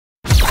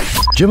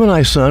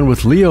Gemini Sun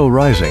with Leo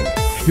rising.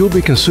 You'll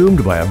be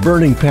consumed by a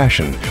burning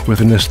passion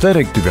with an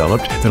aesthetic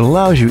developed that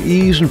allows you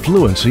ease and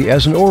fluency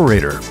as an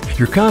orator.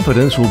 Your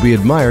confidence will be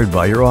admired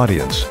by your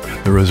audience.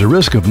 There is a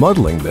risk of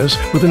muddling this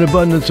with an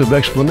abundance of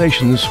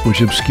explanations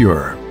which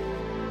obscure.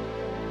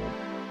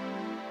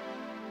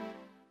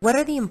 What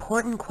are the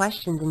important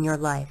questions in your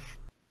life?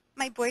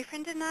 My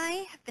boyfriend and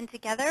I have been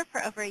together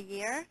for over a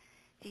year.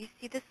 Do you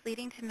see this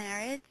leading to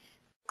marriage?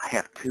 I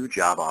have 2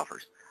 job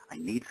offers. I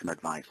need some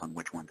advice on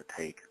which one to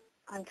take.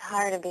 I'm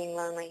tired of being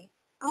lonely.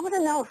 I want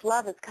to know if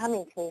love is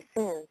coming to me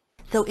soon.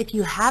 So if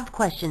you have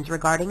questions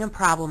regarding a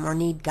problem or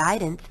need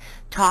guidance,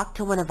 talk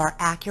to one of our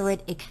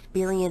accurate,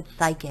 experienced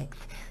psychics.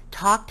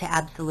 Talk to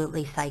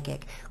Absolutely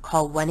Psychic.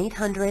 Call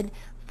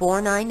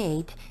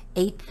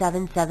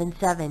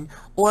 1-800-498-8777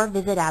 or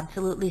visit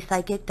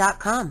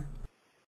absolutelypsychic.com.